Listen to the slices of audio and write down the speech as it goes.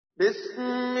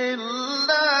بسم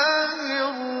الله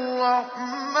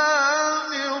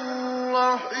الرحمن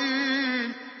الرحيم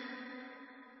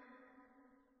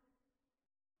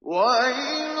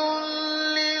ويل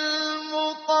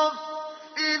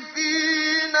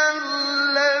للمطففين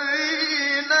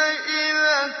الذين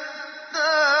إذا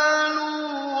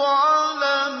اكتالوا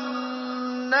على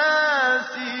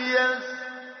الناس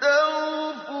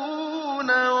يستوفون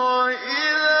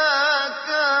وإذا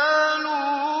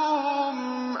كالوهم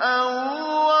أو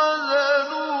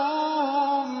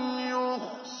وزنوهم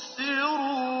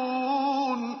يخسرون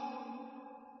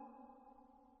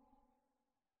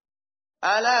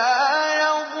ألا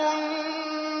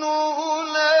يظن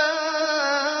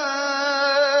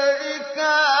أولئك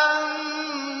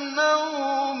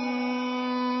أنهم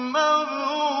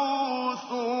مبعوثون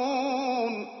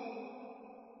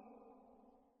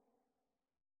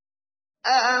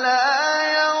ألا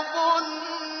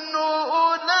يظن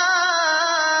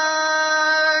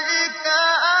أولئك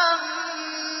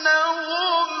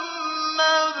أنهم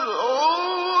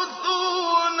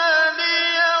مبعوثون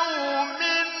ليوم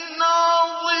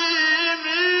عظيم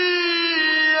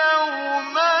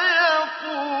يوم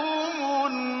يقوم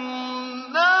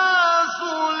الناس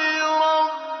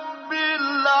لرب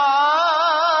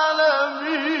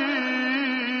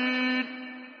العالمين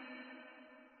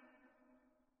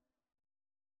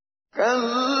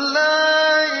كلا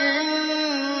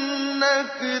إن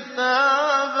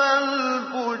كتاب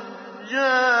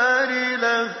الفجار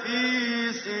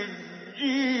لفي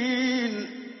سجين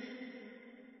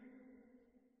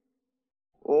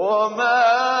وما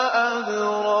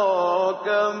أدراك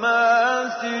ما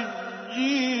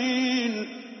سجين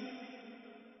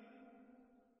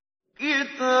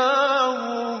كتاب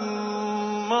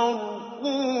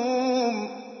مرقوم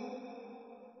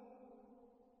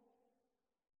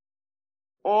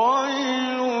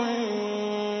ويل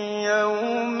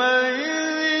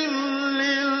يومئذ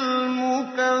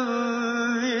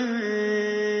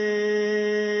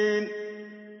للمكذبين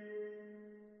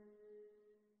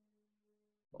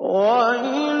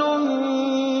ويل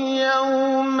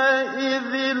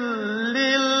يومئذ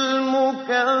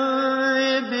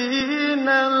للمكذبين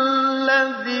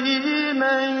الذين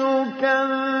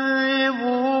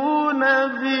يكذبون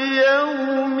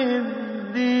بيوم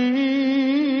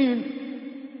الدين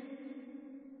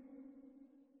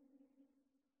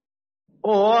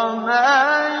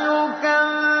وما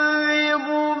يكذب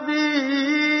به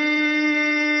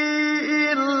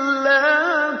إلا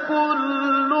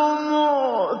كل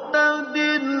معتد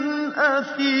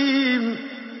أثيم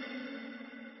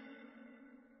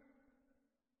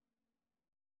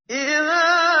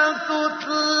إذا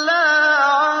تتلى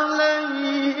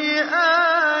عليه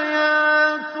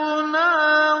آياتنا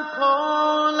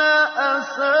قال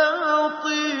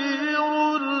أساطير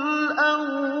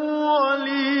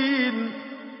الأولين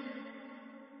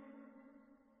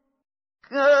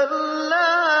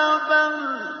كلا بل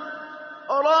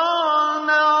ران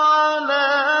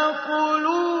على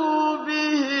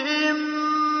قلوبهم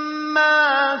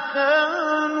ما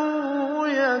كانوا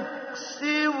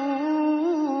يكسبون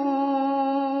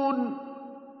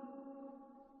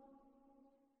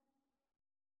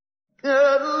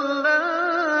كلا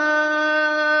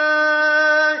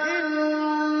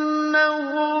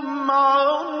إنهم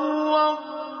عن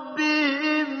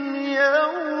ربهم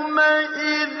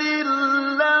يومئذ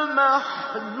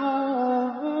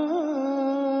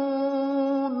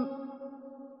لمحجوبون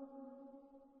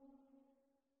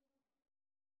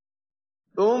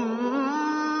ثم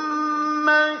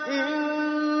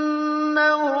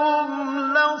إنهم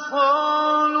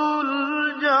لصالو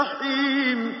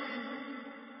الجحيم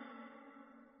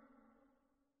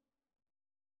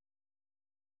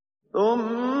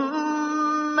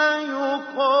ثم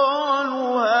يقال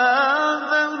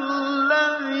هذا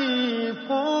الذي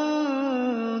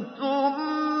كنتم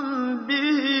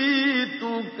به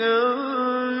تكذبون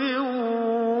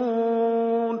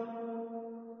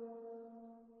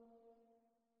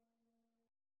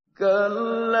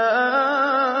كلا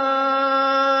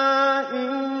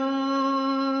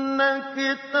إن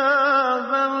كتاب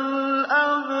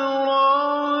الأبرار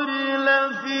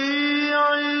لفي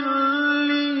عليين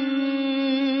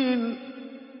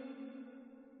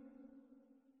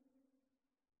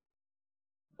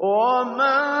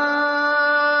وما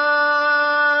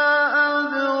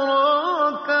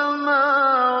أدراك ما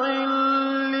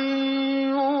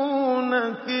عليون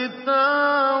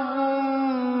كتاب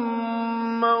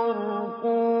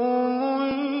مرقوم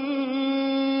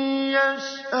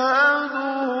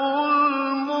يشهده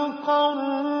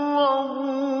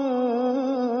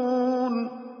المقربون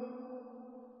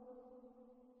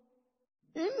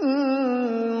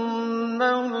إن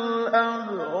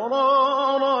الأبرار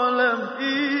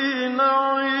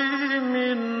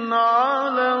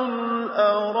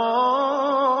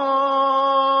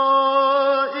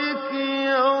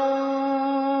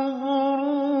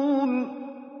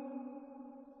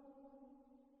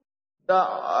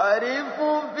تعرف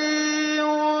في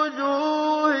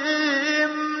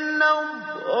وجوههم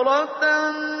نضرة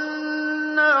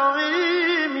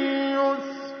النعيم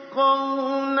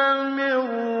يسقون من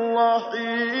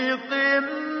رحيق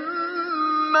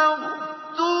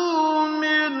مختوم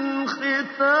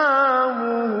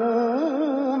ختامه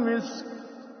مسك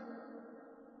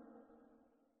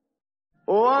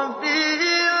وفي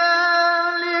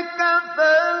ذلك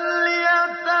فليتنافس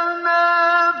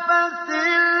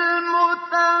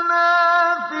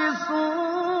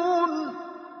المتنافسون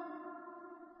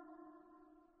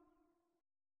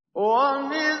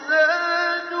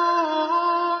ومزاجه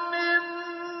من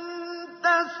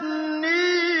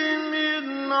تسنيم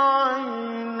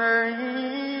عينا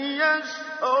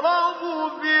يشرب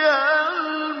بها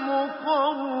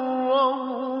المقربون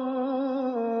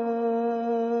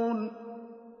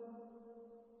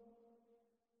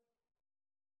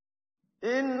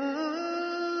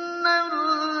إن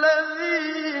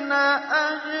الذين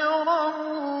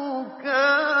أجرموا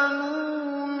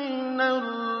كانوا من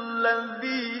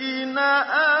الذين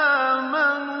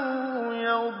آمنوا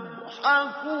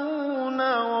يضحكون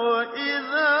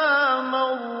وإذا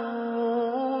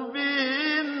مروا بهم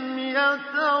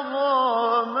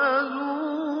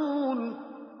يتغامزون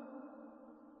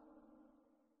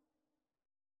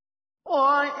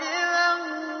وإذا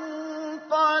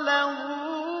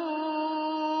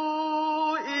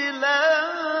انقلبوا إلى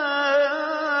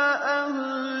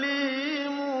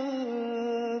أهلهم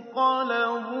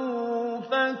انقلبوا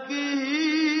فكهين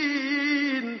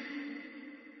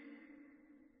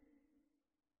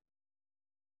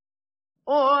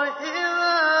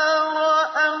وإذا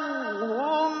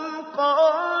رأوهم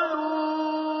قالوا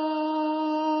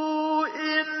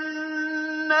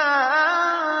إن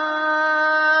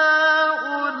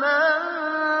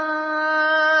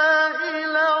هؤلاء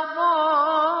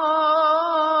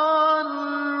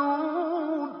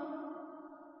لضالون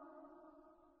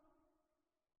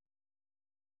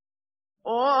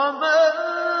وما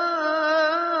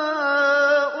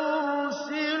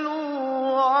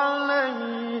أرسلوا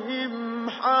عليهم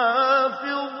حافظين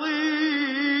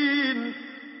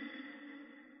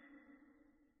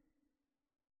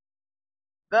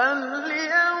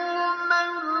فاليوم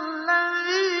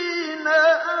الذين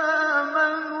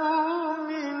آمنوا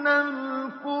من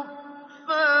الكفار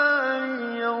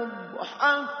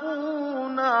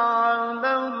يضحكون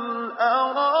على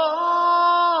الأرائك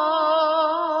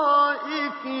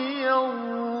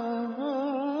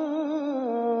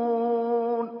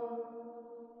ينظرون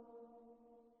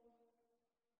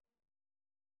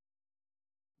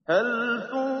هل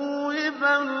ثوب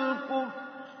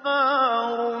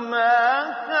الكفار ما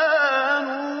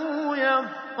كانوا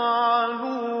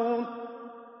يفعلون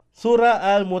Sura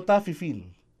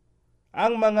Al-Mutaffifin.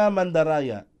 Ang mga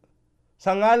mandaraya.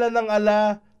 Sa ngalan ng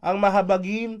ala, ang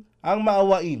mahabagin, ang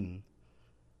maawain.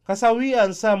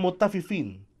 Kasawian sa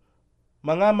Mutaffifin.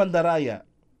 Mga mandaraya.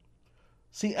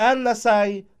 Si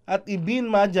An-Nasay at Ibn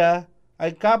Majah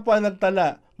ay kapwa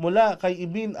nagtala mula kay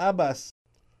Ibn Abbas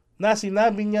na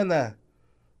sinabi niya na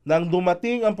nang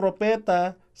dumating ang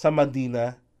propeta sa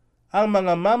Madina, ang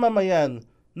mga mamamayan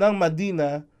ng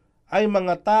Madina ay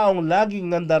mga taong laging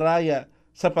nandaraya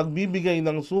sa pagbibigay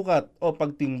ng sukat o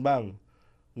pagtimbang.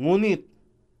 Ngunit,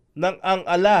 nang ang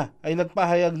ala ay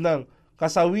nagpahayag ng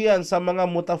kasawian sa mga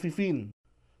mutaffifin,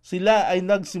 sila ay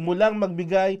nagsimulang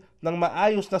magbigay ng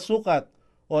maayos na sukat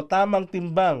o tamang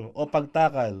timbang o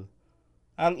pagtakal.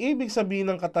 Ang ibig sabihin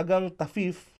ng katagang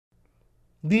tafif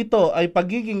dito ay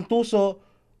pagiging tuso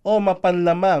o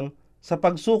mapanlamang sa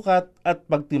pagsukat at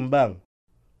pagtimbang.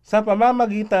 Sa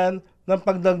pamamagitan ng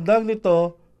pagdagdag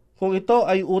nito kung ito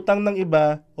ay utang ng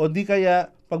iba o di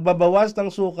kaya pagbabawas ng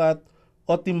sukat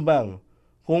o timbang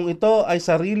kung ito ay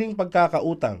sariling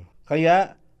pagkakautang.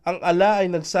 Kaya ang ala ay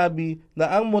nagsabi na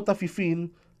ang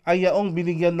mutaffifin ay yaong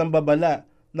binigyan ng babala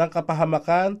ng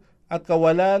kapahamakan at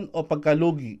kawalan o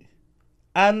pagkalugi.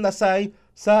 An-Nasay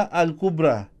sa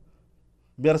Al-Kubra,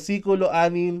 versikulo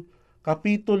 6,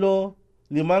 kapitulo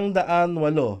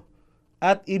 508,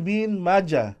 at Ibn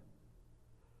Majah,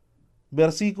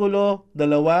 versikulo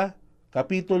 2,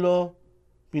 kapitulo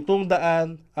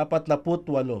 748.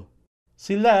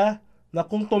 Sila na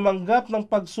kung tumanggap ng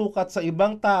pagsukat sa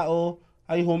ibang tao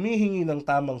ay humihingi ng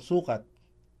tamang sukat.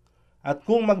 At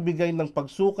kung magbigay ng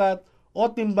pagsukat o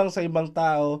timbang sa ibang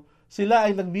tao, sila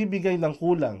ay nagbibigay ng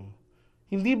kulang.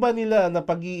 Hindi ba nila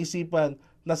napag-iisipan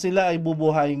na sila ay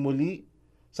bubuhayin muli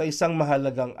sa isang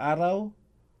mahalagang araw?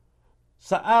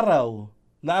 Sa araw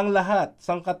na ang lahat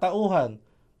sangkatauhan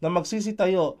na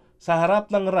magsisitayo sa harap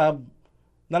ng Rab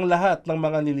ng lahat ng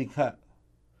mga nilikha.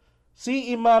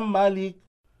 Si Imam Malik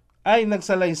ay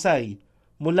nagsalaysay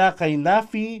mula kay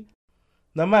Nafi,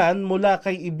 naman mula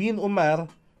kay Ibn Umar,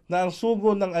 na ang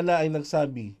sugo ng ala ay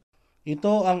nagsabi,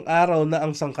 ito ang araw na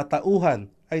ang sangkatauhan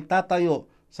ay tatayo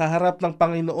sa harap ng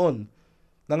Panginoon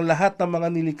ng lahat ng mga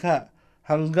nilikha,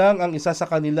 hanggang ang isa sa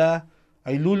kanila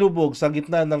ay lulubog sa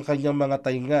gitna ng kanyang mga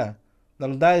tainga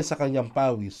nang dahil sa kanyang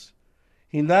pawis.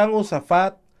 Hinango sa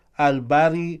Fat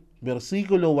al-Bari,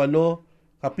 versikulo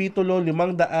 8, kapitulo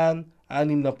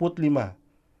 565,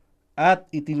 at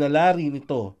itinalari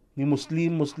nito ni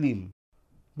Muslim,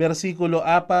 versikulo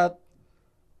 4,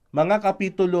 mga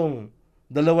kapitulong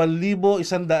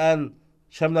 2,175,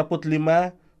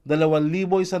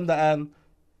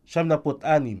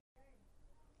 2,176.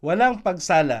 Walang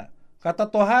pagsala,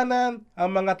 katotohanan ang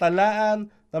mga talaan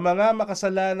ng mga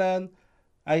makasalanan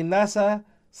ay nasa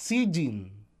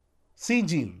Sijin.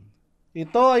 Sijin.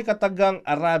 Ito ay katagang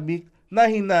Arabic na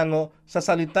hinango sa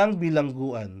salitang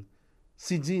bilangguan.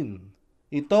 Sijin.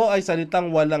 Ito ay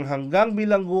salitang walang hanggang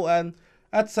bilangguan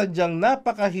at sadyang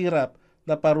napakahirap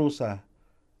na parusa.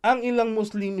 Ang ilang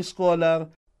Muslim scholar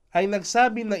ay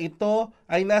nagsabi na ito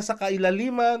ay nasa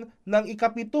kailaliman ng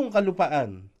 7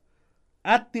 kalupaan.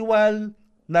 At tiwal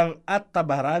ng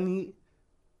At-Tabarani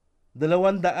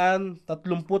 238.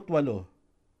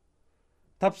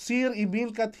 Tafsir Ibn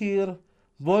Kathir,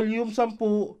 Volume 10,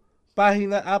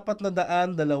 pahina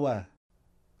 402.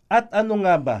 At ano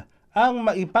nga ba ang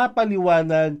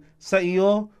maipapaliwanag sa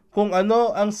iyo kung ano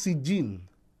ang Sijin?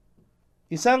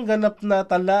 Isang ganap na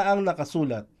talaang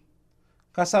nakasulat.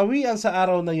 Kasawian sa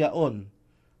araw na yaon,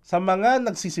 sa mga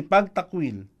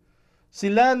nagsisipagtakwil,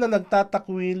 sila na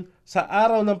nagtatakwil sa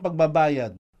araw ng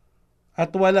pagbabayad,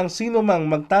 at walang sino mang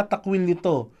magtatakwil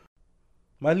nito,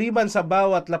 maliban sa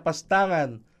bawat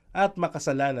lapastangan at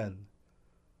makasalanan.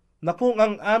 Na kung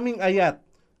ang aming ayat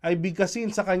ay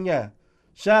bigkasin sa kanya,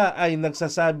 siya ay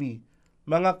nagsasabi,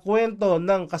 mga kwento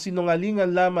ng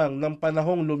kasinungalingan lamang ng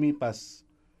panahong lumipas.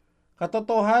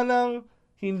 Katotohanang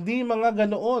hindi mga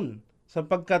ganoon,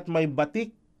 sapagkat may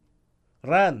batik,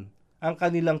 ran, ang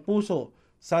kanilang puso,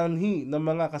 sanhi ng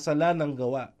mga kasalanang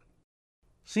gawa.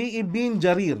 Si Ibn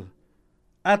Jarir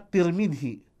at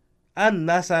Tirmidhi,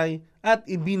 An-Nasai at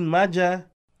Ibn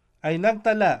Majah ay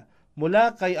nagtala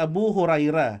mula kay Abu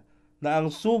Hurairah na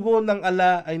ang sugo ng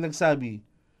ala ay nagsabi,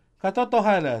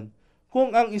 katotohanan,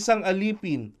 kung ang isang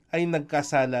alipin ay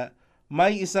nagkasala,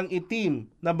 may isang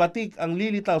itim na batik ang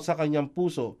lilitaw sa kanyang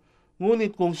puso.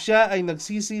 Ngunit kung siya ay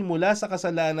nagsisi mula sa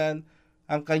kasalanan,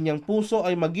 ang kanyang puso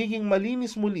ay magiging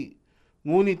malinis muli.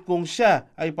 Ngunit kung siya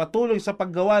ay patuloy sa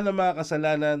paggawa ng mga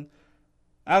kasalanan,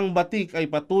 ang batik ay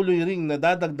patuloy ring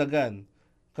nadadagdagan.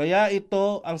 Kaya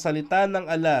ito ang salita ng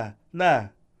ala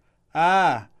na,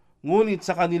 ngunit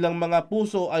sa kanilang mga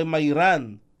puso ay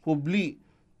mayran, kubli,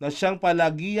 na siyang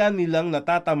palagian nilang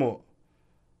natatamo.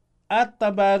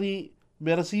 At-Tabari,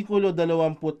 versikulo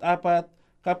 24,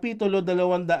 kapitulo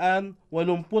 287,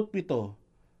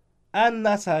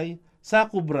 An-Nasai sa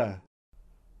Kubra,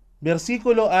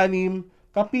 versikulo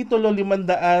 6, kapitulo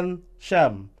 500,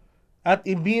 at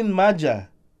Ibn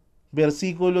Majah,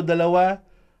 versikulo 2,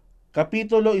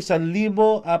 kapitulo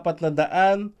 1418.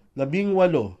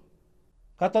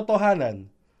 Katotohanan,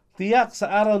 tiyak sa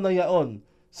araw na yaon,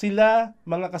 sila,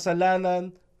 mga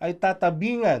kasalanan, ay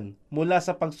tatabingan mula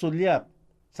sa pagsulyap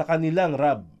sa kanilang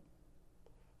Rab.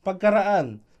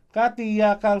 Pagkaraan,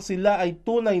 katiyakang sila ay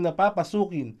tunay na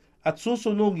papasukin at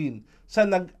susunugin sa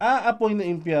nag-aapoy na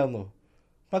impyerno.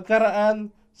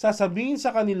 Pagkaraan, sasabihin sa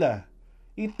kanila,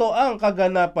 ito ang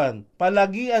kaganapan,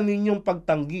 palagian ninyong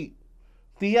pagtanggi.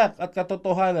 Tiyak at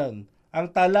katotohanan, ang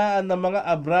talaan ng mga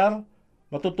abrar,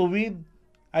 matutuwid,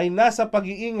 ay nasa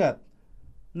pag-iingat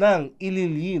ng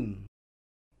ililyin.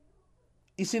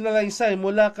 Isinalaysay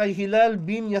mula kay Hilal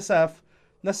bin Yasaf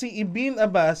na si Ibn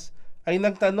Abbas ay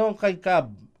nagtanong kay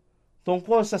Ka'b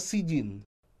tungkol sa Sijin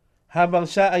habang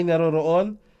siya ay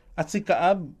naroroon, at si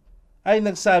Ka'b ay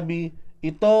nagsabi,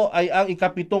 ito ay ang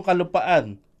 7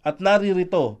 kalupaan at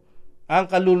naririto ang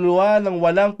kaluluwa ng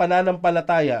walang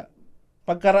pananampalataya.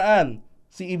 Pagkaraan,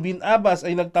 si Ibn Abbas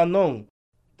ay nagtanong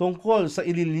tungkol sa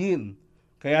ililyin,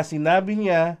 kaya sinabi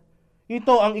niya,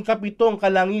 ito ang 7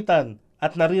 kalangitan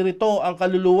at naririto ang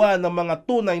kaluluwa ng mga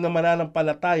tunay na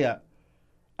mananampalataya.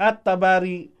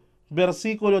 At-Tabari,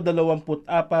 versikulo 24,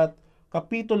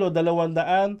 kapitulo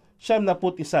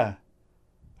 271.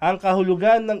 Ang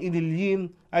kahulugan ng ililyin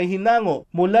ay hinango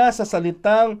mula sa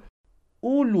salitang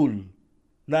ulul,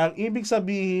 na ang ibig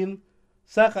sabihin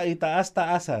sa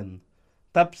kaitaas-taasan.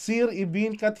 Tafsir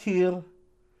Ibn Kathir,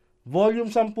 Volume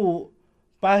 10,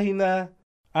 pahina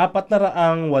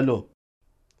 408.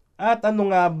 At ano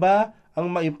nga ba ang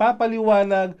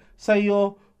maipapaliwanag sa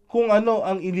iyo kung ano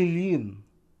ang ililyin?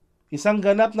 isang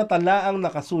ganap na talaang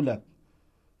nakasulat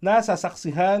na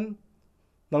sasaksihan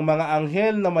ng mga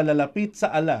anghel na malalapit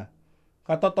sa ala.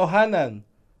 Katotohanan,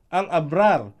 ang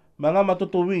abrar, mga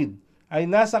matutuwid, ay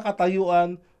nasa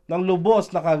katayuan ng lubos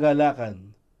na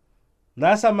kagalakan.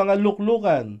 Nasa mga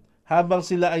luklukan habang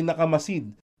sila ay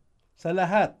nakamasid sa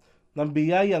lahat ng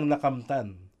biyayang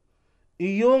nakamtan.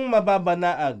 Iyong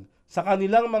mababanaag sa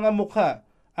kanilang mga mukha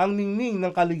ang ningning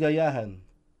ng kaligayahan.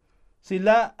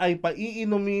 Sila ay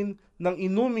paiinumin ng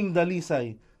inuming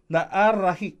dalisay na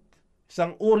arahik,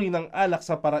 isang uri ng alak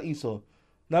sa paraiso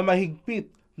na mahigpit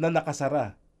na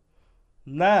nakasara,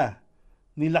 na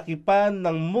nilakipan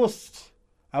ng musk,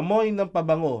 amoy ng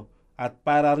pabango, at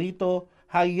para rito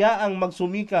hayaang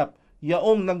magsumikap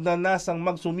yaong nagnanasang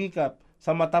magsumikap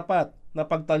sa matapat na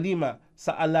pagtalima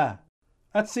sa ala.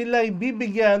 At sila'y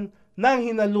bibigyan ng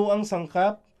hinaluang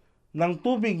sangkap ng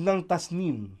tubig ng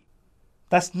tasnim.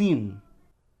 Tasnim,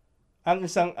 ang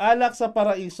isang alak sa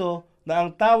paraiso na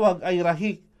ang tawag ay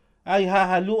rahik, ay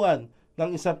hahaluan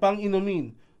ng isa pang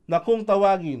inumin na kung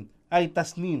tawagin ay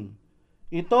tasnim.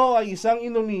 Ito ay isang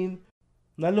inumin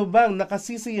na lubang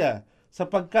nakasisiya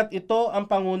sapagkat ito ang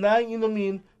pangunahing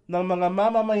inumin ng mga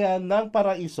mamamayan ng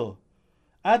paraiso.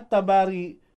 At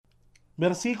Tabari,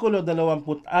 versikulo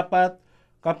 24,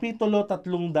 kapitulo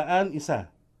 301.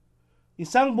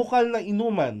 Isang bukal na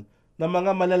inuman ng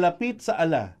mga malalapit sa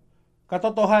ala.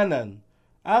 Katotohanan,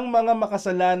 ang mga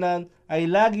makasalanan ay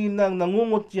lagi nang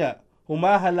nangungutya,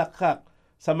 humahalakhak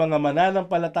sa mga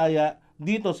mananampalataya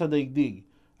dito sa daigdig.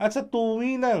 At sa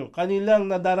tuwinang kanilang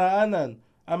nadaraanan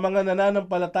ang mga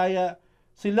nananampalataya,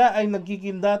 sila ay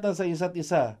nagkikindatan sa isa't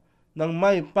isa ng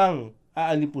may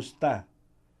pang-aalipusta.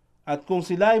 At kung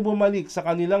sila ay bumalik sa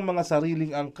kanilang mga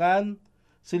sariling angkan,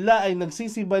 sila ay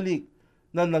nagsisibalik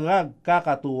na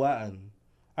nangagkakatuwaan.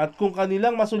 At kung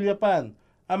kanilang masulyapan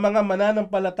ang mga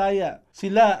mananampalataya,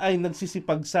 sila ay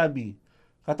nagsisipagsabi.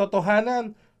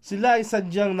 Katotohanan, sila ay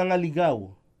sadyang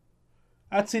nangaligaw.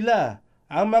 At sila,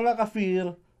 ang mga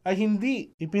kafir, ay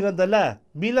hindi ipinadala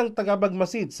bilang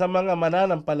tagapagmasid sa mga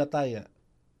mananampalataya.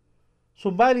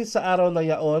 Subalit sa araw na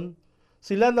yaon,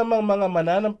 sila namang mga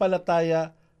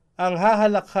mananampalataya ang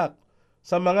hahalakhak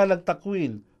sa mga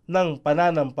nagtakwil ng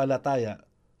pananampalataya,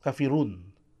 kafirun.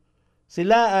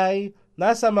 Sila ay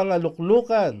nasa mga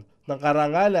luklukan ng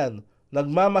karangalan,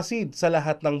 nagmamasid sa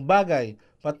lahat ng bagay,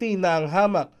 pati na ang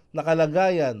hamak na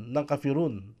kalagayan ng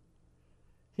kafirun.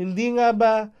 Hindi nga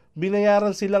ba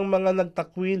binayaran silang mga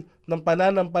nagtakwil ng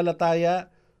pananampalataya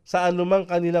sa anumang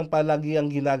kanilang palagiang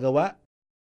ginagawa?